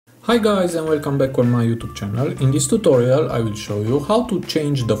Hi guys, and welcome back on my YouTube channel. In this tutorial I will show you how to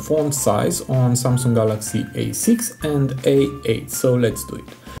change the font size on Samsung Galaxy A6 and A8. So let's do it.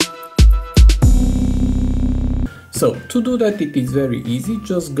 So to do that it is very easy.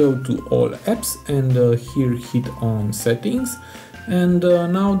 Just go to all apps and here hit on settings, and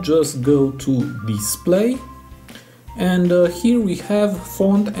now just go to display, and here we have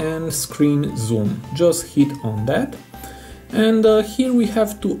font and screen zoom. Just hit on that. And here we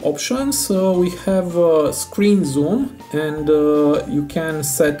have two options. We have screen zoom, and you can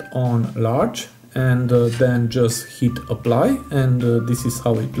set on large, and then just hit apply, and this is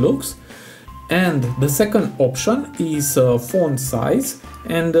how it looks. And the second option is font size,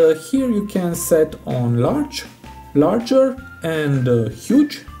 and here you can set on large, larger, and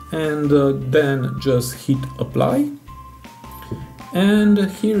huge, and then just hit apply. And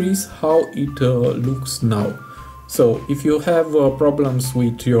here is how it looks now. So if you have problems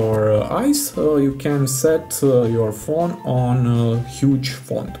with your eyes, you can set your phone on huge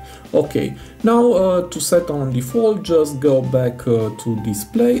font. Okay, now to set on default, just go back to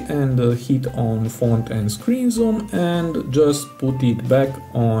display and hit on font and screen zoom, and just put it back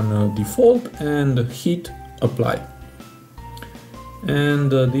on default and hit apply.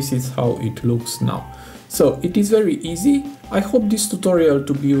 And this is how it looks now. So it is very easy. I hope this tutorial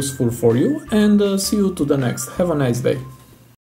to be useful for you, and see you to the next. Have a nice day.